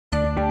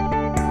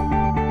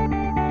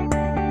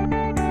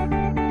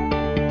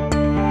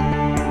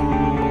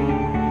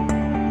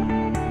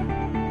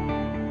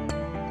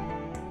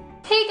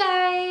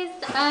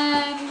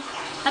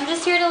I'm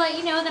just here to let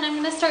you know that I'm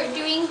going to start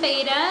doing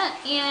beta,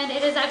 and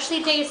it is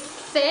actually day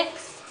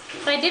 6,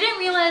 but I didn't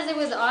realize it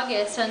was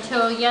August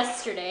until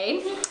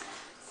yesterday.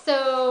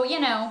 So, you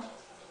know,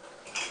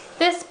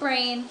 this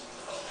brain,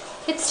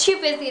 it's too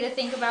busy to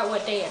think about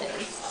what day it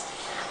is.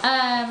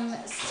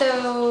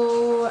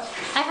 So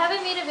I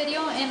haven't made a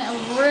video in a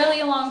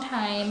really long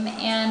time,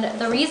 and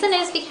the reason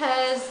is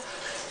because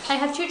I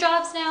have 2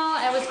 jobs now.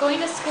 I was going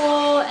to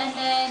school, and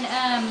then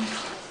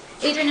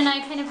Adrian and I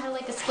kind of had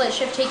like a split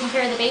shift taking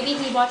care of the baby.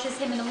 He watches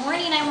him in the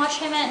morning, I watch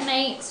him at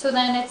night, so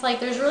then it's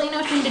like there's really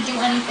no time to do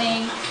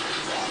anything.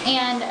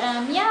 And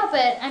yeah,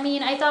 but I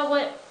mean, I thought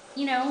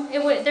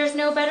there's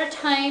no better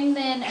time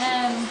than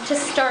to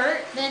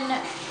start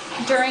than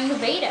during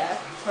beta,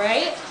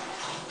 right?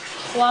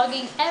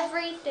 Vlogging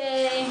every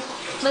day.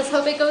 Let's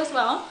hope it goes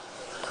well.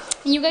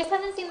 You guys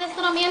haven't seen this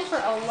little man for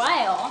a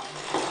while,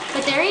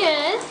 but there he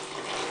is.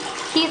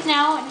 He's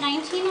now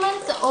 19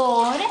 months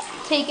old,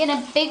 taking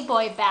a big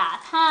boy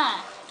bath,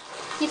 huh?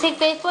 You take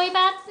big boy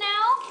baths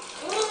now?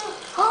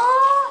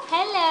 Oh,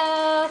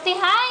 hello. Say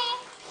hi.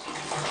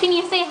 Can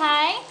you say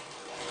hi?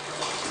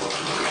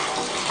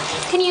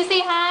 Can you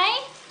say hi?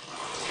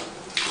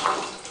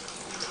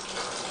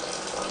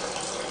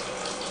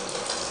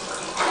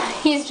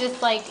 He's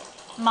just like,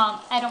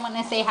 Mom, I don't want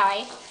to say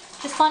hi.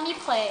 Just let me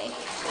play.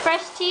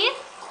 Brush teeth?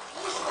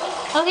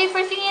 Okay,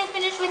 first you need to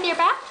finish with your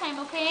bath time,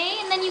 okay?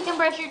 And then you can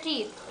brush your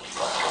teeth.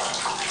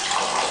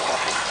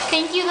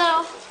 Thank you,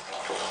 though.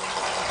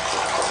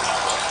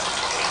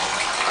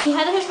 He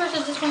had his first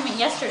dentist appointment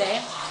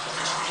yesterday.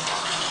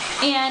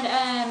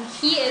 And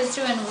he is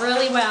doing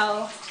really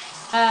well.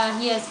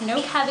 He has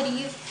no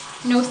cavities,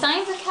 no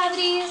signs of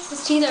cavities.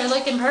 His teeth are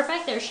looking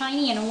perfect. They're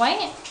shiny and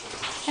white.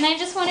 And I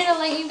just wanted to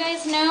let you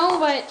guys know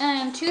what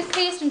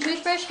toothpaste and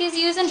toothbrush he's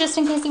using, just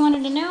in case you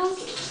wanted to know.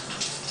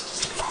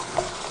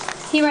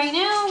 See, right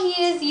now he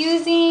is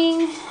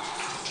using,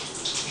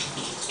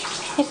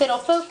 if it'll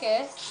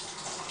focus,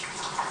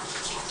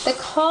 the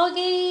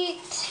Colgate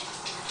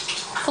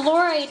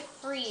fluoride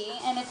free,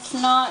 and it is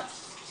not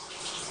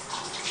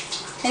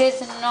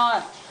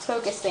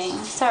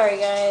focusing. Sorry,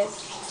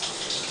 guys.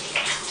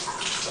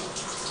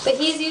 But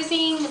he's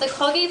using the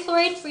Colgate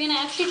fluoride free, and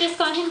I actually just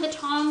got him the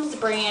Tom's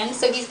brand,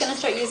 so he's going to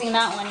start using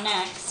that one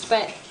next.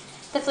 But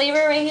the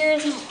flavor right here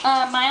is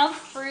mild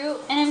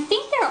fruit, and I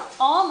think they're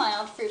all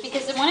mild fruit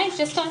because the one I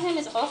just got him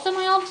is also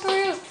mild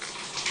fruit.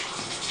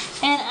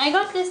 And I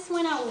got this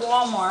one at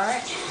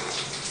Walmart.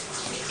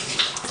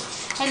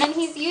 And then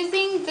he's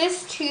using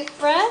this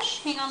toothbrush.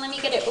 Hang on, let me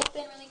get it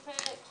open really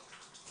quick.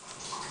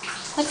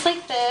 Looks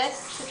like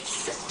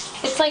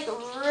this. It's like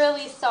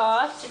really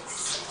soft.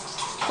 It's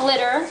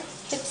glitter.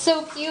 It's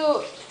so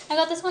cute. I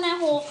got this one at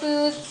Whole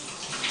Foods.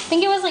 I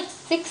think it was like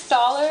 $6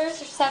 or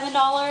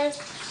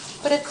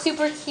 $7, but it's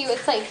super cute.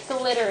 It's like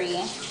glittery.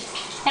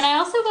 And I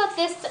also got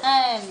this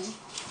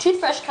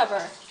toothbrush cover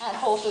at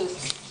Whole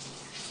Foods.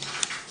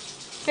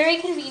 Very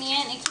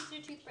convenient. It keeps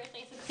your toothbrush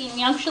nice and clean.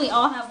 We actually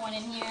all have one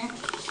in here.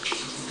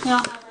 We all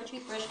have our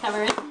toothbrush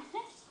covers.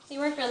 They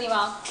work really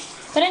well.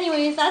 But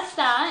anyways, that's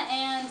that.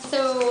 And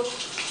so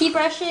he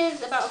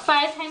brushes about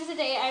 5 times a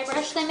day. I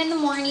brush them in the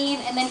morning,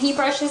 and then he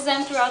brushes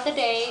them throughout the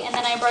day, and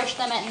then I brush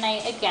them at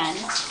night again.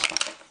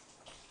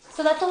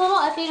 So that's a little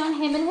update on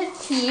him and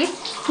his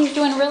teeth. He's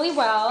doing really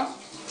well.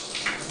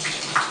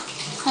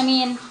 I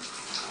mean,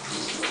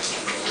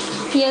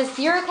 he has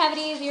 0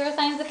 cavities, 0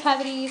 signs of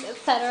cavities,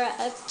 etc.,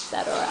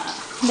 etc.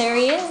 There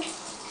he is.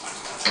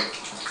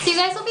 So you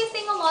guys will be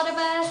seeing a lot of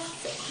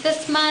us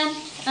this month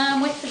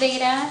with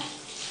Veda.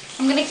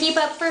 I'm going to keep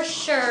up for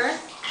sure.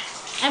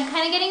 I'm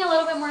kind of getting a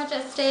little bit more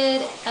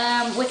adjusted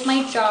with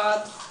my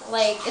job.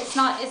 Like, it's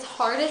not as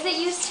hard as it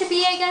used to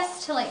be, I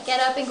guess, to like get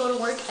up and go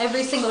to work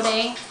every single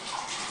day.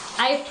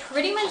 I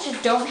pretty much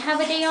don't have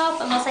a day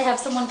off unless I have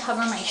someone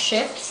cover my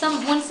shift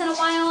once in a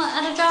while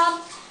at a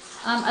job.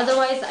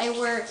 Otherwise, I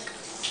work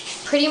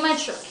pretty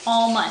much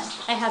all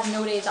month. I have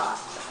no days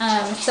off.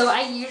 So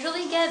I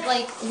usually get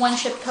like 1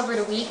 shift covered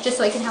a week just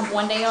so I can have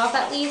 1 day off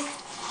at least.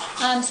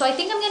 So I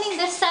think I'm getting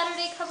this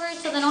Saturday covered,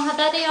 so then I'll have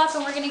that day off,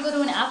 and we're going to go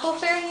to an apple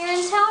fair here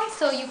in town,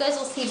 so you guys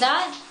will see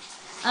that.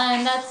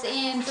 That's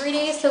in 3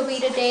 days, so it'll be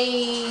to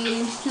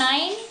day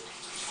 9,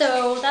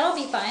 so that'll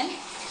be fun.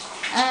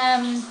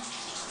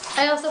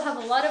 I also have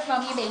a lot of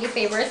mommy baby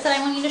favorites that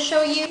I want you to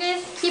show you. You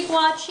guys keep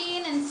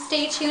watching and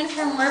stay tuned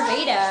for more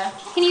Veda.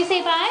 Can you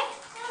say bye?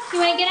 You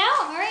want to get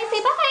out? Alright,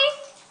 say bye.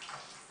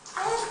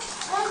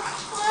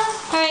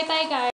 Alright, bye guys.